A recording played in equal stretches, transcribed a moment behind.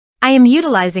I am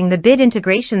utilizing the Bit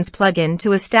Integrations plugin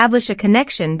to establish a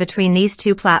connection between these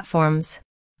two platforms.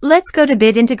 Let's go to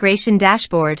Bit Integration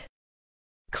Dashboard.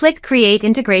 Click Create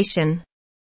Integration.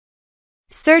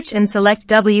 Search and select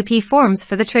WPForms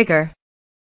for the trigger.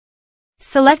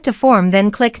 Select a form, then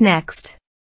click Next.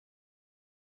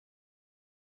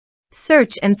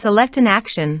 Search and select an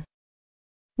action.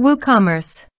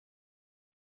 WooCommerce.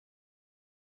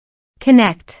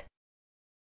 Connect.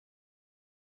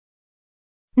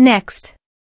 Next.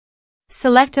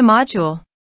 Select a module.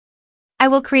 I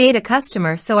will create a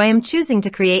customer, so I am choosing to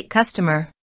create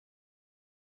customer.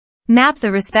 Map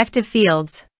the respective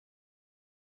fields.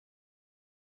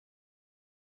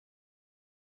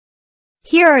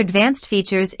 Here are advanced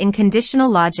features in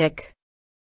conditional logic.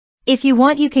 If you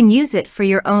want, you can use it for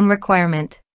your own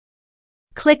requirement.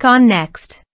 Click on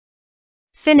Next.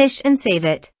 Finish and save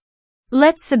it.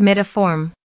 Let's submit a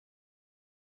form.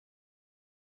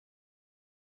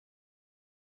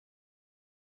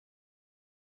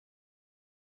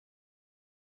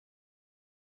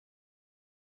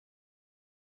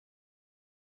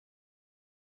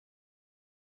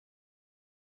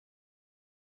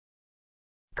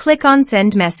 Click on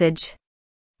Send Message.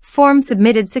 Form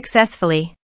submitted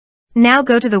successfully. Now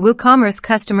go to the WooCommerce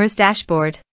Customers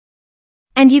dashboard.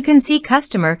 And you can see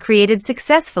customer created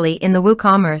successfully in the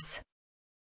WooCommerce.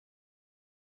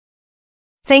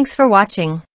 Thanks for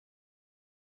watching.